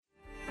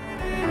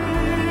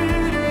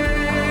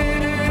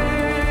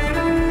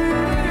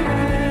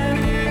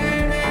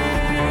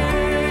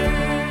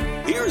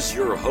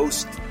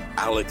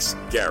Alex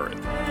Garrett.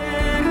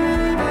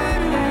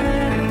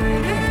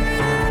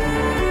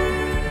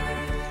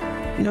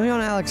 You know, you're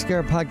on Alex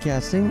Garrett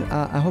Podcasting.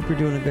 I hope you're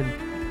doing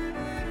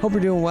hope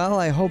you're doing well.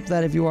 I hope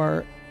that if you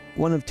are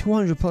one of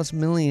 200 plus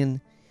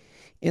million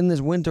in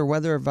this winter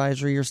weather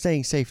advisory, you're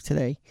staying safe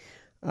today.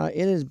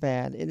 It is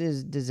bad. It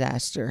is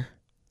disaster.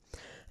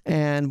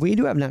 And we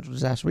do have natural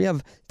disaster. We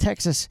have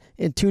Texas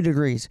at 2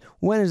 degrees.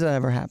 When has that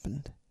ever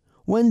happened?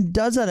 When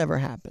does that ever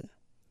happen?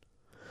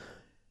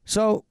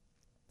 So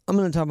I'm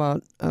going to talk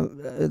about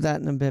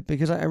that in a bit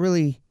because I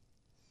really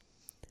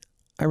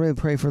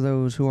pray for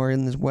those who are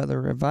in this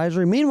weather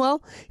advisory.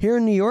 Meanwhile, here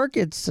in New York,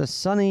 it's a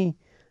sunny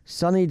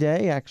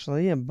day,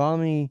 actually, and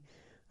balmy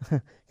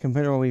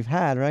compared to what we've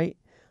had, right?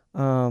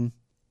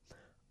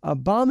 A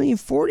balmy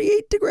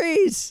 48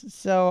 degrees.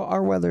 So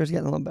our weather is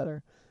getting a little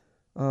better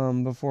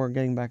before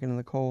getting back into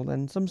the cold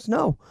and some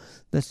snow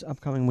this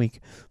upcoming week.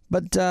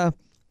 But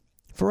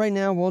for right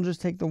now, we'll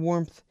just take the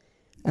warmth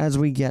as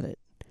we get it.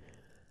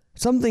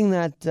 Something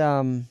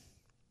that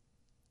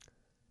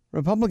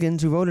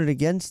Republicans who voted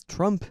against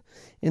Trump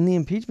in the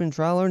impeachment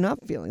trial are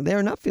not feeling. They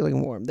are not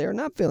feeling warm. They are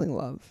not feeling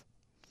love.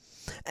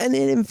 And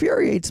it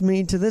infuriates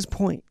me to this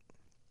point.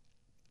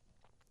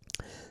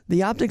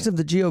 The optics of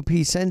the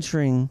GOP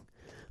censuring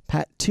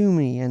Pat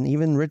Toomey and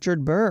even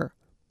Richard Burr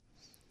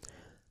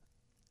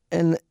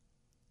and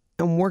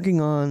working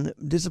on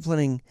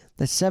disciplining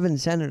the 7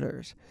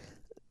 senators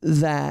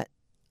that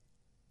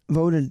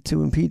voted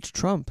to impeach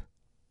Trump.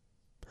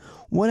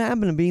 What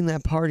happened to being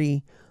that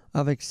party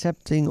of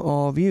accepting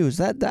all views?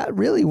 That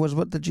really was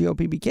what the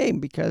GOP became,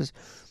 because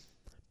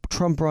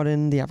Trump brought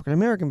in the African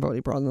American vote, he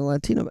brought in the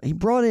Latino vote, he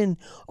brought in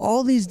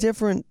all these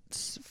different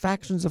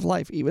factions of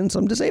life, even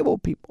some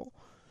disabled people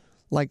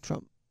like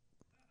Trump.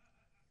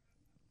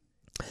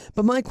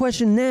 But my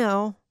question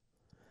now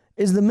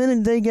is, the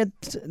minute they get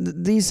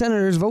these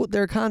senators vote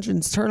their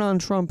conscience, turn on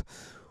Trump,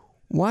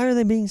 why are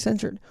they being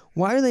censored?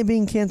 Why are they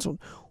being canceled?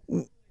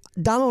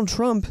 Donald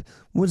Trump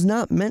was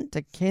not meant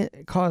to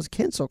cause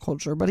cancel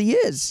culture, but he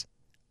is.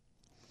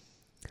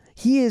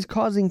 He is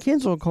causing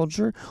cancel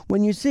culture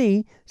when you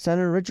see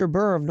Senator Richard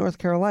Burr of North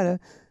Carolina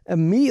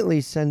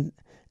immediately and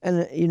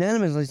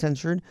unanimously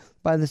censured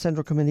by the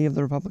Central Committee of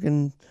the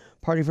Republican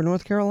Party for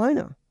North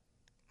Carolina.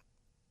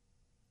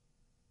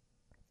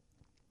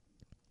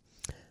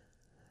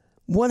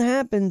 What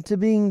happened to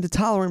being the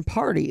tolerant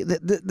party?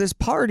 This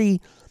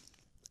party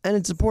and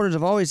its supporters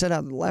have always said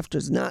how the left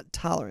is not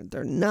tolerant.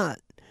 They're not.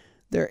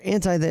 They're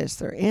anti-this.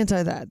 They're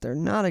anti-that. They're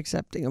not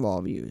accepting of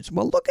all views.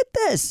 Well, look at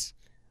this.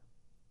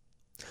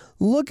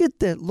 Look at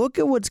that. Look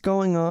at what's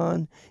going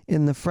on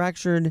in the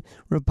fractured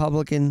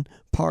Republican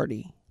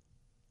Party.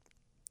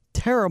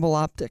 Terrible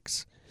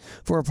optics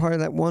for a party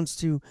that wants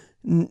to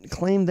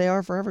claim they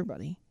are for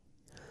everybody.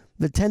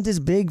 The tent is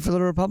big for the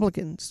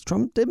Republicans.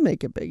 Trump did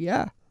make it big,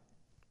 yeah.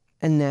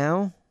 And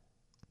now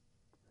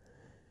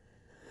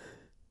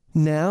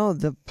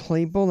the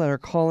people that are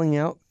calling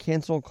out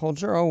cancel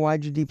culture, oh,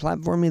 why'd you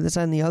deplatform me, this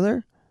and the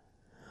other,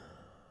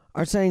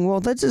 are saying,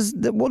 well, we'll just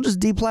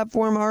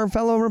deplatform our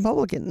fellow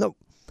Republican. No.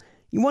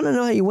 You want to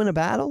know how you win a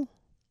battle?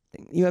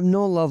 You have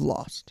no love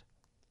lost.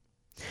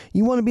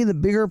 You want to be the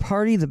bigger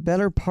party, the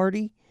better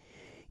party?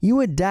 You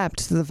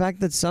adapt to the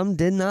fact that some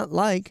did not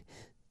like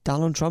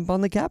Donald Trump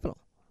on the Capitol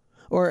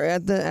or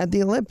at the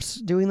Ellipse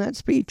doing that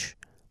speech,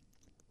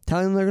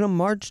 telling them they're going to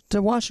march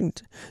to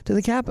Washington, to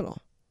the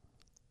Capitol.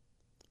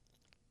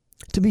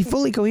 To be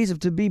fully cohesive,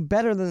 to be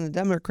better than the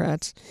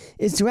Democrats,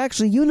 is to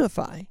actually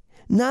unify,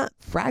 not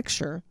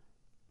fracture,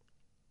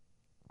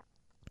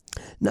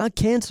 not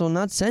cancel,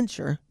 not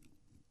censure.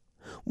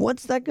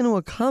 What's that going to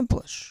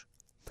accomplish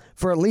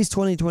for at least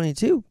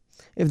 2022?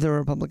 If the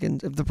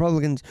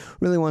Republicans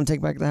really want to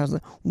take back the House,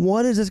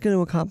 what is this going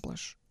to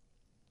accomplish?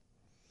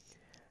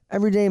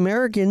 Everyday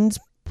Americans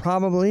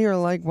probably are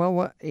like, well,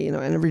 what, and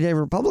everyday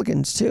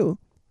Republicans too.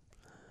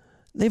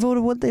 They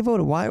voted what they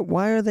voted.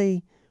 Why are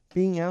they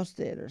being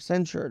ousted or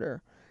censured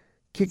or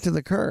kicked to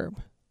the curb?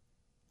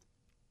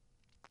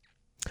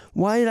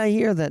 Why did I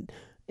hear that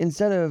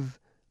instead of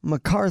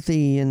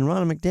McCarthy and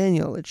Ronna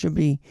McDaniel, it should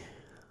be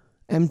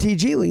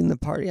MTG leading the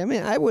party? I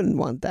mean, I wouldn't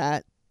want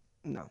that.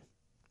 No.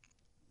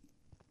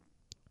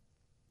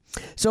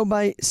 So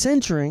by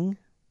censoring,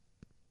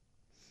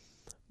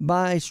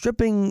 by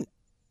stripping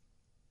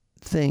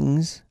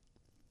things,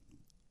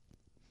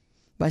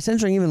 by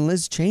censoring even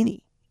Liz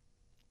Cheney,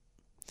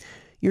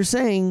 you're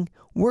saying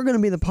we're going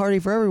to be the party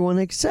for everyone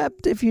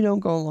except if you don't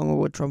go along with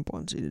what Trump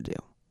wants you to do.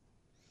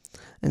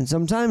 And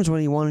sometimes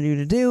what he wanted you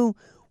to do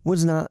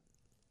was not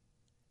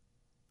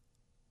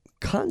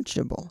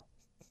conscionable,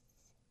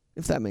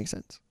 if that makes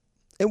sense.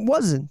 It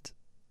wasn't.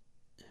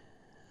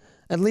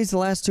 At least the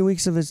last 2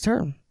 weeks of his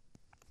term.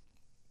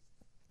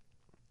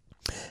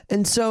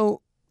 And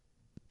so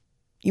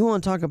you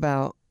want to talk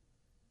about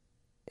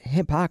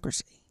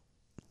hypocrisy.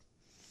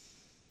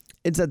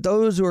 It's that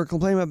those who are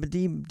complaining about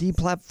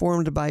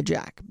deplatformed by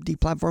Jack,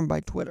 deplatformed by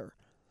Twitter,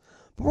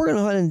 but we're going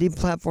to go ahead and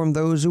deplatform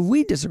those who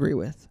we disagree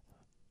with.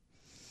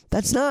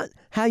 That's not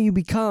how you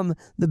become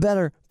the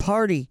better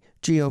party,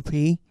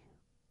 GOP.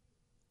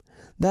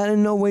 That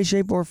in no way,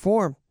 shape, or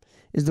form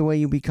is the way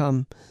you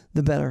become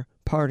the better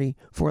party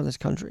for this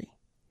country.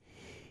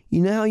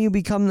 You know how you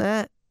become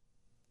that?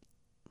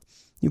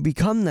 You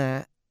become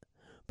that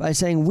by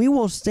saying, we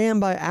will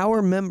stand by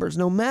our members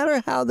no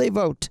matter how they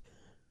vote.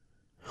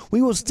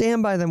 We will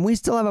stand by them. We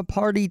still have a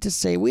party to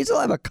save. We still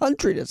have a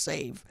country to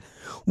save.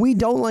 We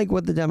don't like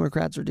what the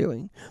Democrats are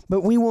doing,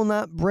 but we will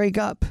not break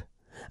up.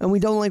 And we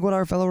don't like what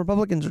our fellow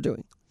Republicans are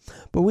doing,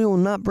 but we will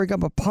not break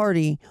up a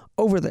party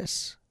over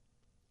this.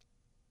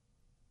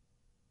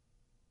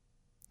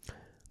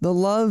 The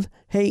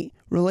love-hate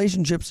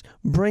relationships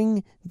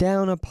bring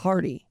down a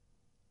party.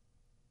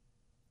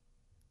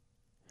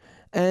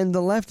 And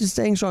the left is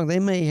staying strong. They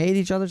may hate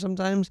each other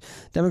sometimes.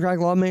 Democratic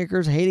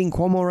lawmakers hating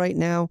Cuomo right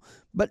now.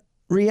 But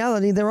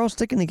reality, they're all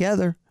sticking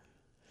together.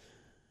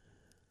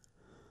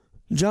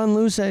 John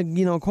Liu said,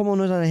 Cuomo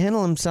knows how to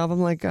handle himself.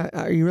 I'm like,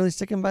 are you really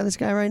sticking by this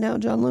guy right now,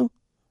 John Liu?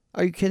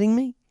 Are you kidding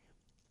me?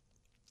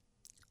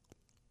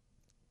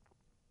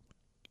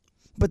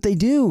 But they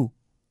do.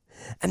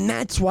 And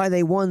that's why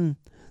they won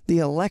the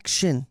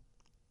election.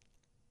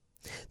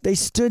 They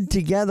stood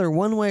together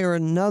one way or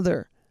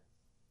another.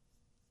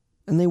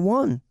 And they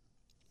won.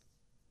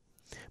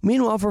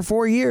 Meanwhile, for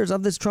 4 years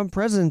of this Trump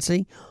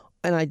presidency,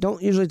 and I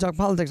don't usually talk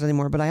politics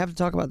anymore, but I have to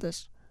talk about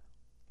this.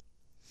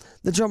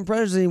 The Trump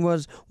presidency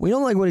was, we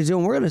don't like what he's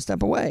doing, we're going to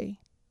step away.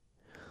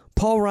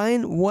 Paul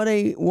Ryan, what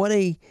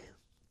a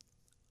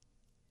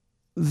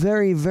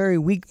very, very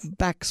weak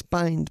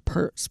back-spined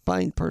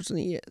person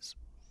he is.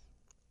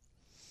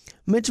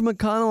 Mitch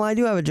McConnell, I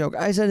do have a joke.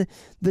 I said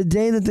the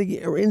day that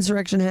the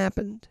insurrection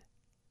happened,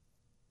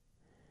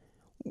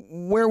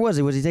 where was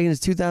he? Was he taking his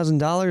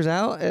 $2,000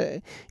 out?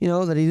 That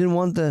he didn't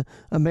want the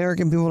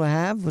American people to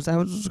have? Was that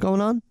what was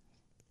going on?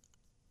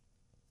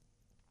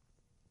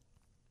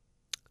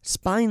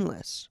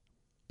 Spineless.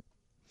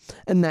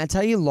 And that's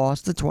how you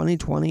lost the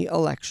 2020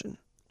 election.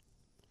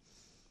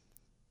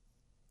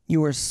 You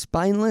were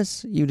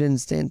spineless. You didn't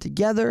stand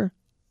together.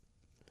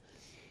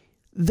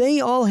 They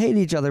all hate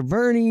each other.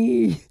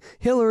 Bernie,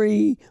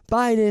 Hillary,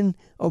 Biden,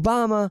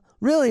 Obama,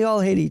 really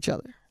all hate each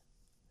other,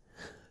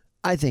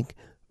 I think.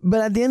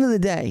 But at the end of the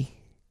day,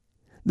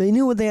 they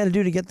knew what they had to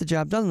do to get the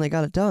job done, and they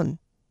got it done.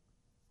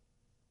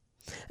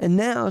 And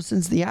now,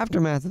 since the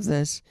aftermath of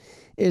this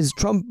is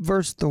Trump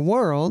versus the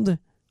world,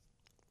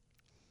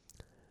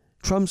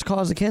 Trump's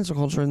caused a cancel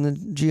culture in the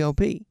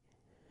GOP.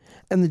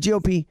 And the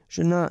GOP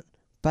should not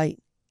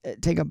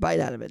take a bite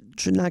out of it,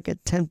 should not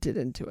get tempted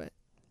into it.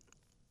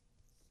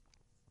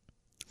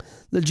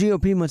 The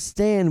GOP must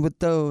stand with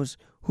those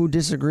who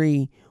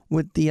disagree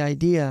with the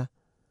idea.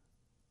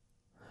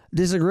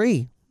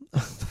 Disagree.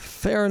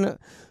 Fair enough.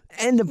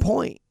 End of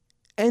point.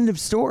 End of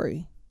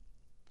story.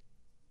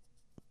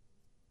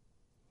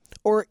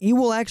 Or you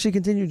will actually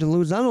continue to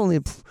lose not only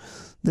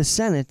the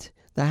Senate,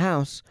 the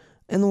House,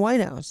 and the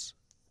White House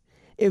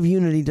if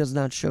unity does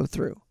not show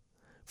through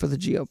for the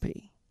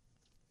GOP.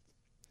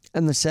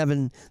 And the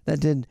 7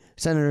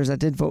 senators that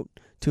did vote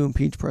to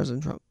impeach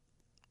President Trump.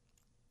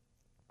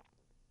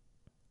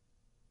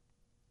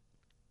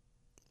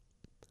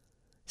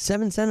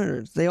 Seven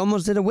senators. They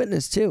almost did a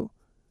witness too.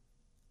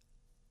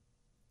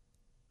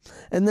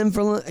 And then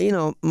for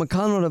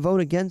McConnell to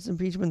vote against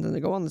impeachment and to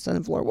go on the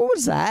Senate floor. What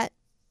was that?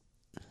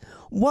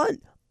 What,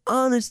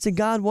 honest to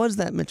God, was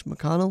that, Mitch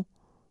McConnell?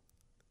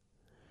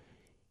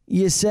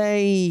 You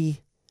say,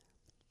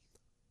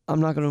 I'm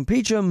not going to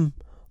impeach him,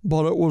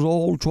 but it was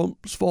all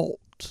Trump's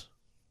fault.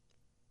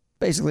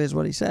 Basically is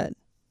what he said.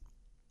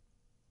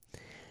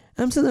 And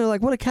I'm sitting there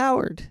like, what a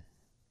coward.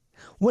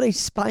 What a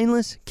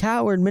spineless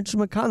coward Mitch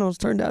McConnell's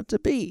turned out to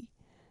be.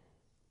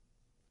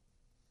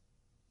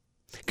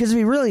 Because if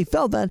he really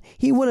felt that,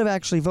 he would have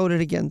actually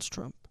voted against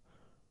Trump.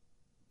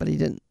 But he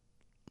didn't.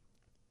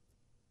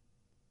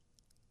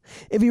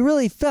 If he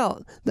really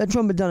felt that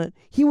Trump had done it,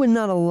 he would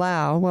not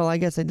allow, well, I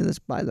guess they did this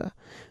by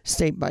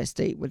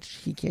state, which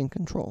he can't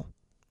control.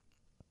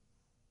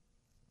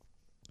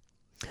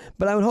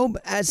 But I would hope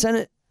as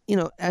Senate,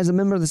 as a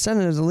member of the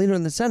Senate, as a leader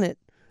in the Senate,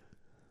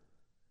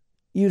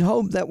 you'd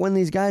hope that when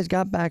these guys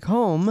got back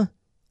home,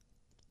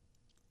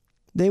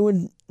 they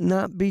would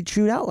not be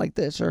chewed out like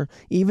this or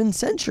even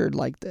censured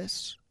like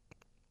this.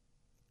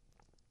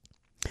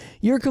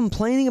 You're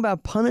complaining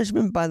about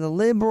punishment by the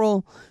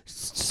liberal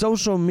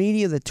social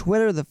media, the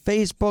Twitter, the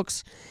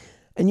Facebooks,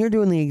 and you're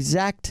doing the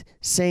exact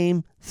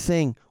same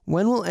thing.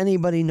 When will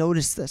anybody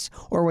notice this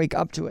or wake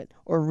up to it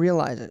or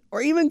realize it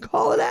or even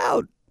call it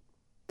out?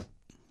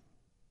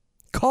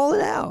 Call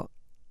it out.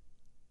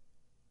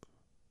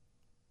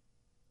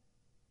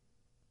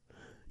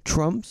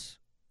 Trump's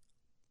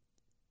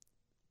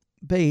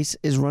base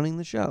is running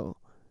the show.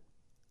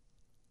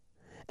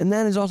 And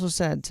that is also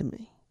sad to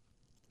me.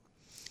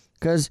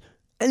 Because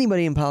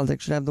anybody in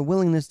politics should have the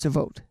willingness to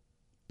vote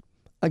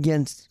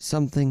against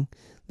something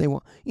they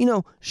want.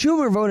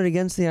 Schumer voted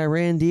against the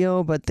Iran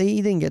deal, but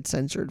he didn't get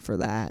censured for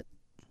that.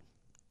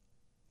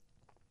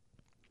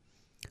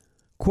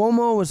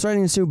 Cuomo was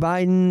starting to sue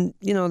Biden.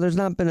 There's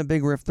not been a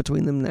big rift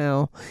between them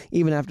now,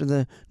 even after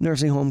the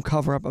nursing home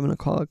cover-up, I'm going to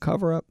call it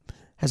cover-up,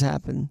 has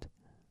happened.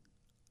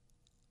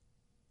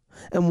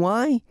 And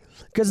why?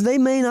 Because they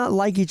may not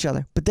like each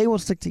other, but they will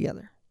stick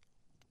together.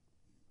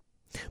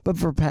 But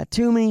for Pat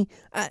Toomey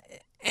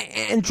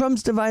and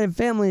Trump's divided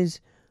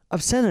families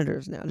of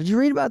senators now. Did you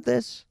read about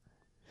this?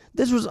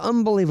 This was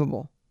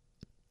unbelievable.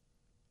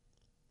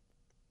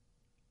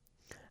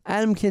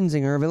 Adam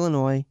Kinzinger of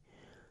Illinois,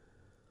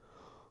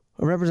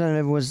 a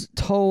representative, was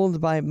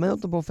told by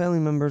multiple family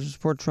members who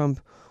support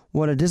Trump,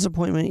 "What a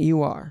disappointment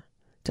you are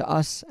to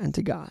us and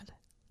to God."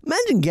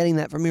 Imagine getting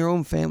that from your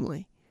own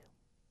family.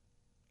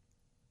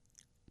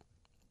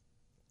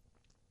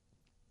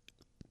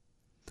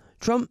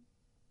 Trump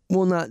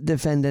will not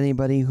defend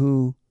anybody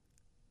who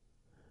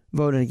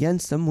voted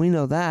against him. We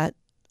know that.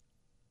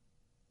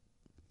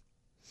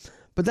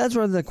 But that's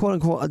where the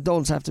quote-unquote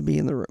adults have to be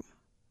in the room.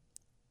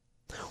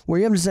 Where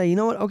you have to say, you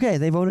know what? Okay,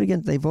 they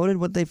voted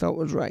what they felt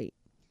was right.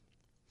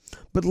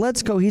 But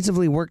let's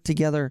cohesively work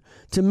together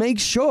to make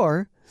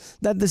sure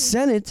that the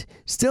Senate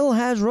still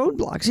has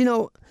roadblocks. You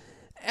know,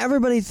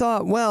 everybody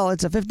thought, well,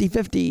 it's a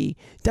 50-50.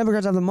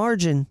 Democrats have the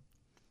margin.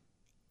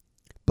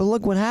 But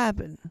look what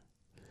happened.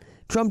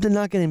 Trump did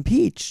not get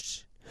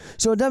impeached.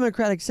 So a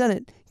Democratic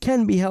Senate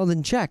can be held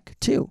in check,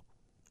 too.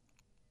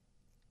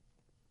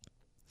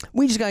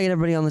 We just got to get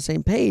everybody on the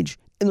same page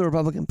in the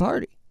Republican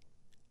Party.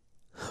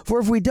 For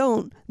if we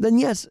don't, then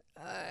yes,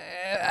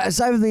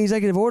 aside from the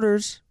executive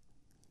orders,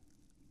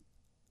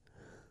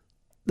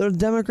 the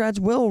Democrats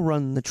will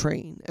run the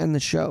train and the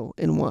show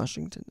in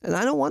Washington. And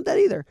I don't want that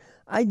either.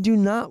 I do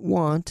not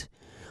want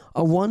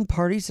a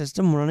one-party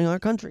system running our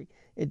country.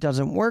 It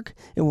doesn't work.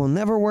 It will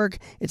never work.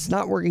 It's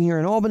not working here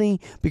in Albany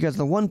because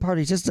the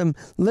one-party system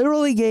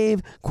literally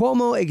gave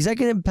Cuomo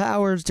executive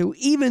powers to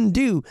even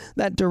do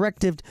that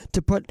directive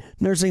to put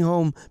nursing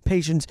home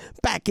patients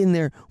back in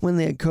there when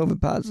they had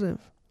COVID positive.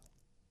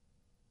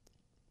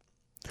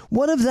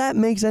 What if that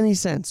makes any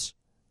sense?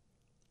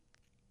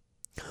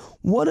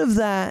 What if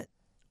that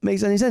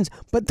makes any sense?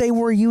 But they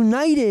were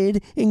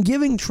united in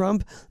giving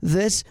Trump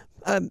this,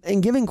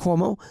 in giving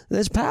Cuomo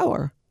this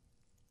power.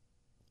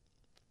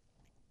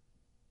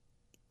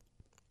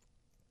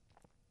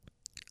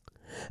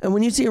 And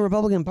when you see a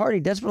Republican Party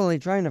desperately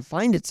trying to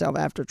find itself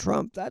after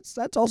Trump, that's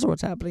also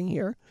what's happening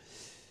here.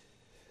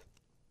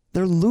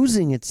 They're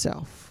losing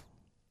itself,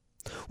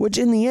 which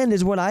in the end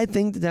is what I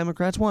think the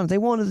Democrats wanted. They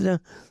wanted the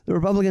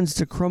Republicans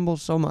to crumble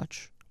so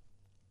much.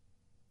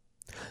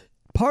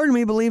 Part of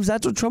me believes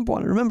that's what Trump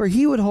wanted. Remember,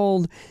 he would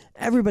hold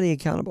everybody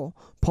accountable.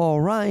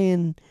 Paul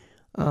Ryan,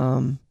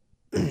 McConnell.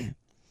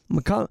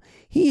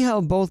 He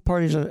held both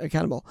parties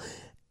accountable.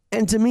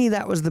 And to me,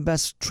 that was the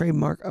best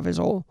trademark of his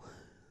whole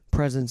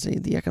presidency.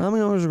 The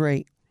economic numbers were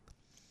great.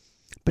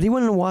 But he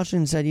went into Washington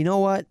and said, you know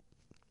what?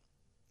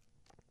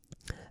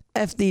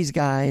 F these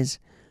guys.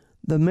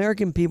 The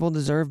American people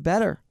deserve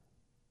better.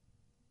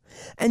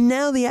 And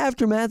now the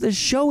aftermath is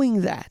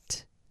showing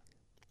that.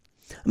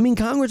 I mean,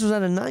 Congress was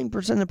at a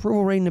 9%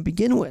 approval rating to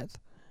begin with.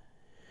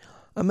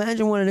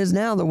 Imagine what it is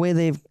now, the way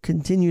they've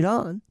continued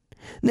on.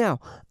 Now,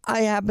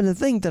 I happen to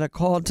think that a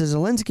call to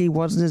Zelensky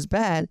wasn't as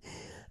bad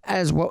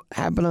as what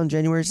happened on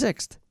January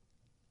 6th.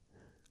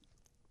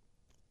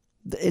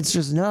 It's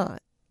just not.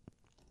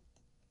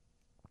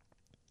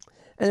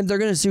 And if they're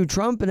going to sue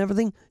Trump and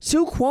everything,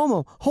 sue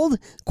Cuomo. Hold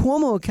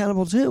Cuomo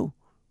accountable too.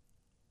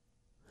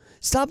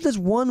 Stop this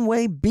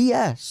one-way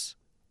BS.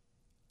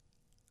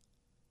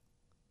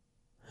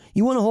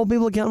 You want to hold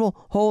people accountable?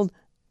 Hold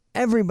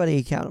everybody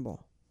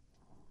accountable.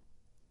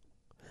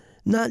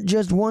 Not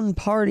just one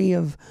party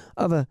of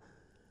a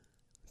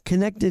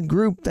connected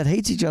group that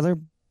hates each other,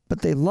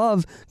 but they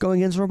love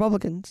going against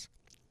Republicans.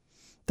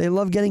 They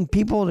love getting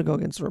people to go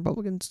against the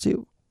Republicans,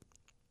 too.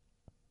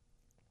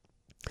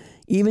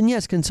 Even,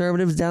 yes,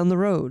 conservatives down the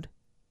road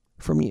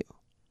from you.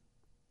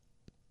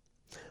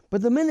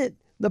 But the minute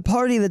the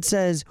party that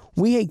says,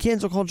 we hate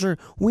cancel culture,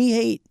 we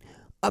hate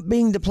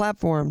being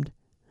deplatformed,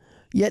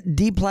 yet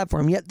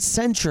deplatform, yet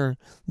censure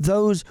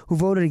those who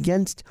voted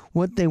against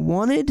what they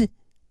wanted,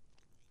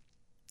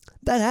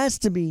 that has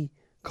to be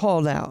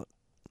called out.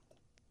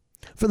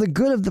 For the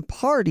good of the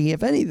party,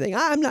 if anything.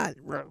 I'm not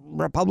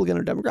Republican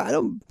or Democrat. I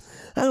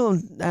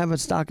don't have a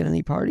stock in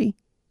any party.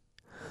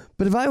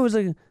 But if I was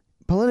a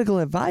political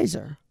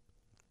advisor,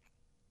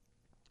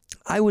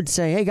 I would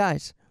say, hey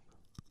guys,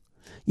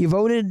 you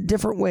voted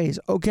different ways.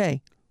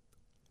 Okay.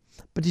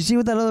 But you see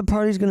what that other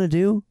party's going to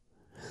do?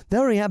 They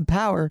already have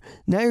power.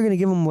 Now you're going to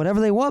give them whatever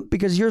they want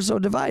because you're so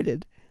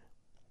divided.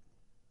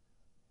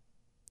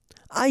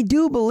 I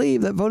do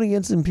believe that voting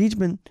against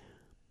impeachment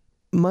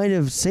might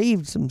have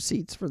saved some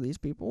seats for these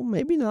people.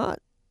 Maybe not.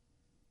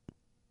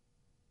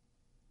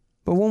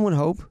 But one would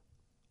hope.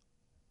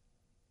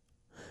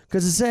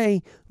 Because to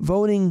say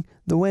voting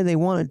the way they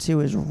wanted to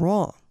is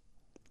wrong.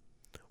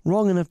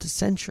 Wrong enough to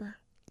censure.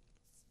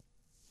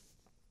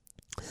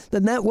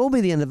 Then that will be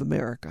the end of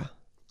America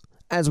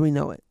as we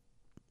know it.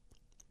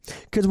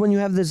 Because when you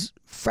have this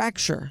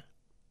fracture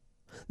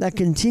that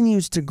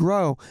continues to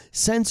grow,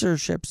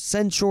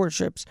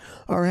 censorships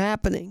are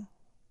happening.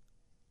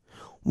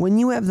 When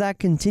you have that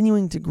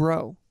continuing to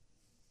grow,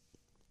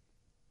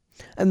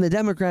 and the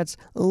Democrats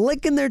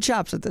licking their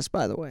chops at this,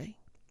 by the way,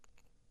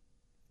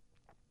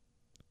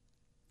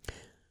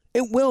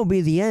 it will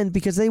be the end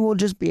because they will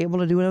just be able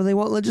to do whatever they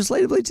want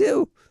legislatively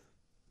too.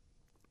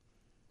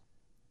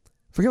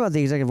 Forget about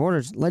the executive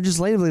orders.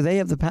 Legislatively, they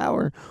have the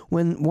power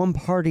when one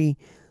party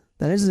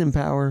that isn't in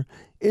power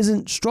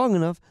isn't strong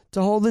enough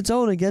to hold its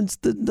own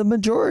against the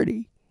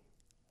majority.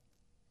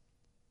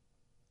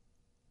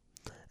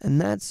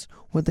 And that's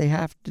what they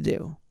have to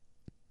do,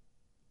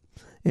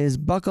 is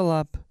buckle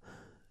up,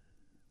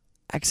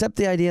 accept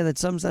the idea that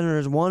some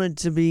senators wanted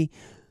to be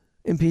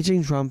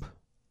impeaching Trump,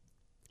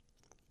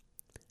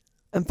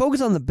 and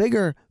focus on the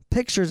bigger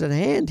pictures at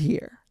hand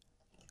here.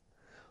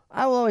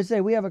 I will always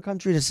say we have a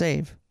country to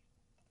save,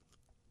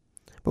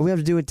 but we have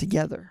to do it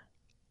together.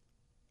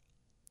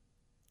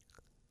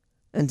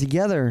 And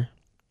together,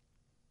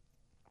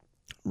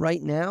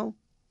 right now,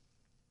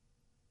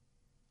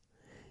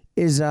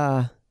 is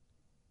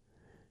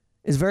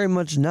very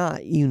much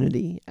not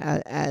unity,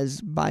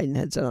 as Biden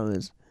had said on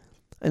his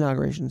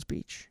inauguration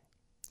speech.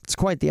 It's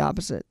quite the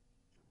opposite.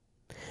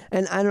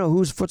 And I don't know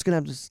whose foot's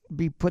going to have to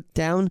be put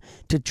down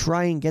to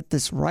try and get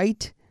this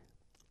right.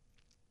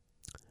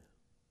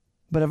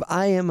 But if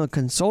I am a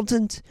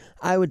consultant,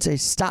 I would say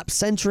stop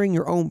censoring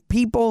your own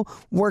people,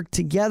 work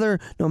together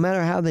no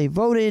matter how they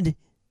voted.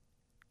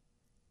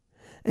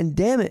 And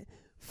damn it,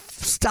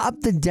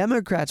 stop the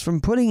Democrats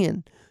from putting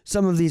in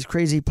some of these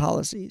crazy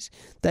policies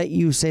that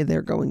you say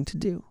they're going to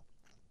do.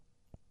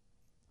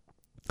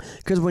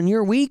 Because when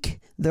you're weak,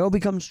 they'll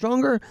become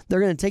stronger. They're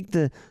going to take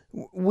the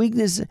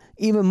weakness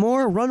even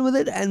more, run with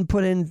it, and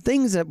put in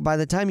things that by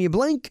the time you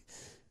blink,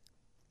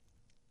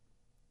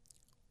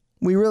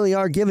 we really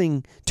are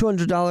giving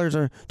 $200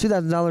 or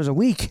 $2,000 a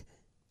week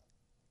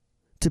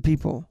to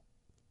people.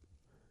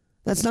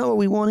 That's not what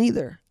we want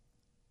either.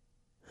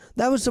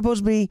 That was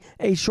supposed to be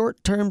a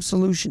short-term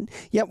solution.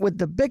 Yet with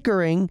the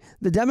bickering,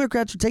 the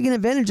Democrats are taking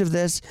advantage of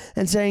this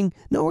and saying,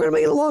 no, we're going to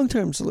make it a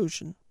long-term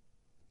solution.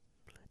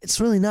 It's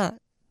really not.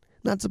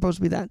 Not supposed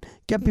to be that.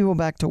 Get people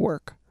back to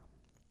work.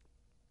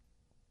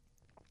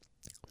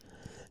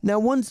 Now,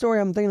 one story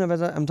I'm thinking of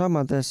as I'm talking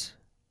about this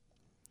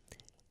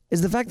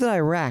is the fact that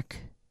Iraq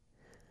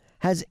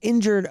has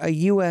injured a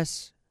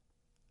U.S.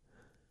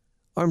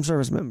 armed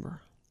service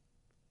member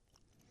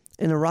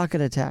in a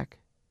rocket attack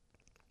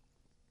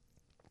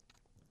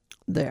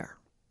there.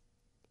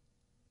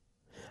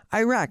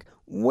 Iraq.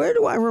 Where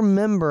do I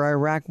remember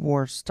Iraq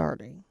war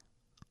starting?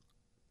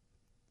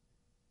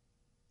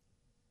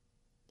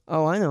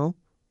 Oh, I know.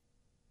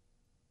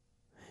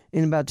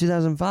 In about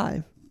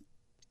 2005.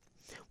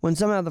 When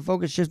somehow the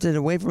focus shifted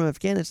away from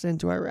Afghanistan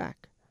to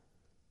Iraq.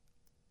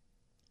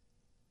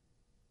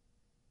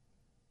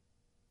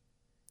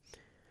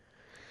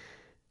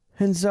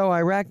 And so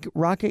Iraq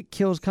rocket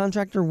kills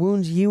contractor,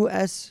 wounds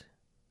U.S.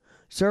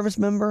 service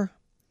member.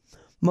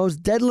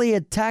 Most deadly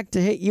attack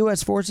to hit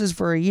U.S. forces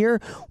for a year.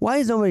 Why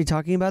is nobody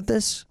talking about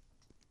this?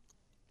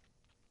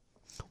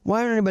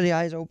 Why aren't anybody's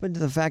eyes open to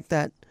the fact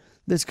that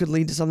this could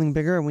lead to something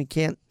bigger and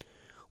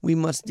we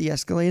must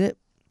de-escalate it?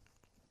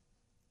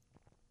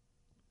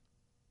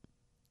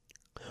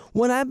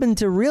 What happened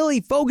to really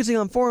focusing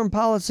on foreign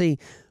policy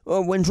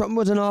when Trump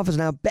was in office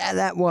and how bad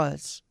that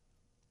was?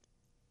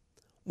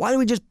 Why do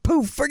we just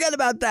forget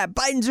about that?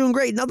 Biden's doing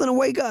great, nothing to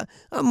wake up.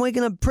 I'm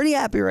waking up pretty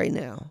happy right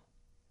now.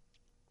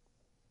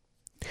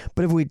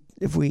 But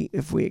if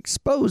we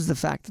expose the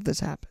fact that this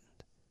happened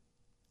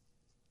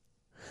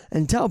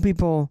and tell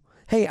people,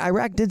 hey,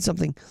 Iraq did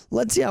something,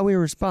 let's see how we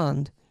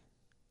respond,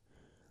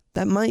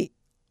 that might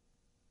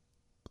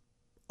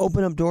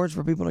open up doors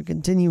for people to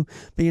continue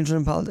being interested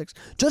in politics.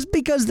 Just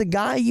because the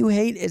guy you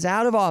hate is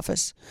out of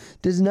office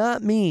does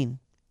not mean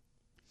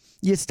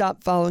you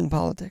stop following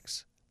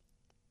politics.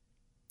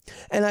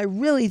 And I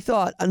really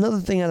thought another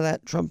thing out of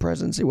that Trump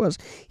presidency was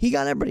he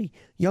got everybody,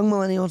 young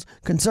millennials,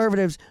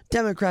 conservatives,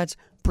 Democrats,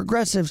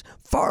 progressives,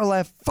 far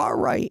left, far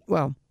right.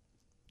 Well,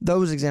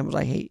 those examples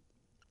I hate.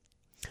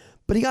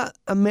 But he got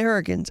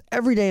Americans,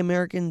 everyday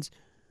Americans,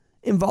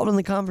 involved in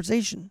the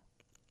conversation.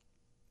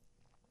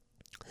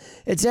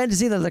 It's sad to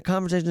see that the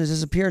conversation has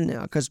disappeared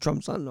now because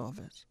Trump's not in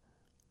office.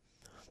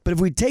 But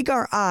if we take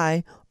our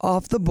eye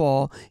off the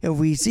ball, if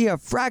we see a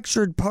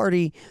fractured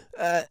party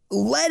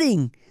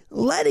letting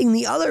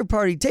the other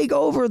party take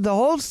over the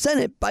whole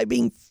Senate by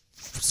being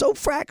so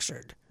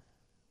fractured,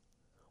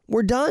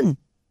 we're done.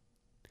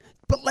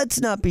 But let's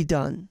not be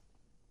done.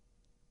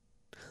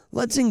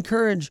 Let's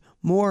encourage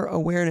more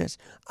awareness.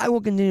 I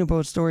will continue to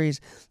post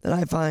stories that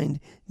I find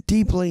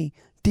deeply,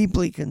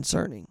 deeply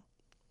concerning.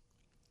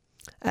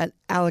 At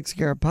Alex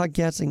Garrett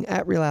Podcasting,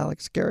 at Real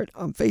Alex Garrett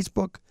on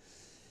Facebook,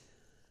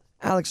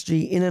 Alex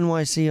G in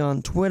NYC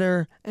on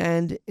Twitter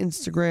and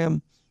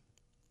Instagram.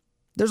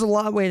 There's a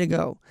long way to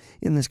go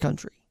in this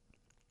country.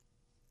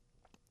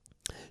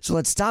 So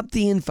let's stop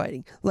the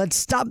infighting. Let's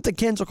stop the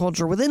cancel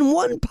culture within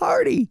one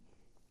party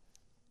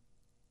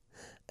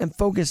and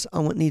focus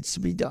on what needs to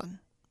be done.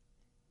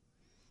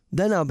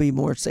 Then I'll be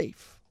more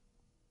safe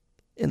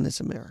in this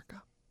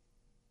America.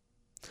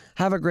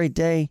 Have a great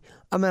day.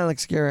 I'm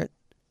Alex Garrett.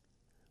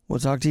 We'll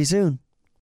talk to you soon.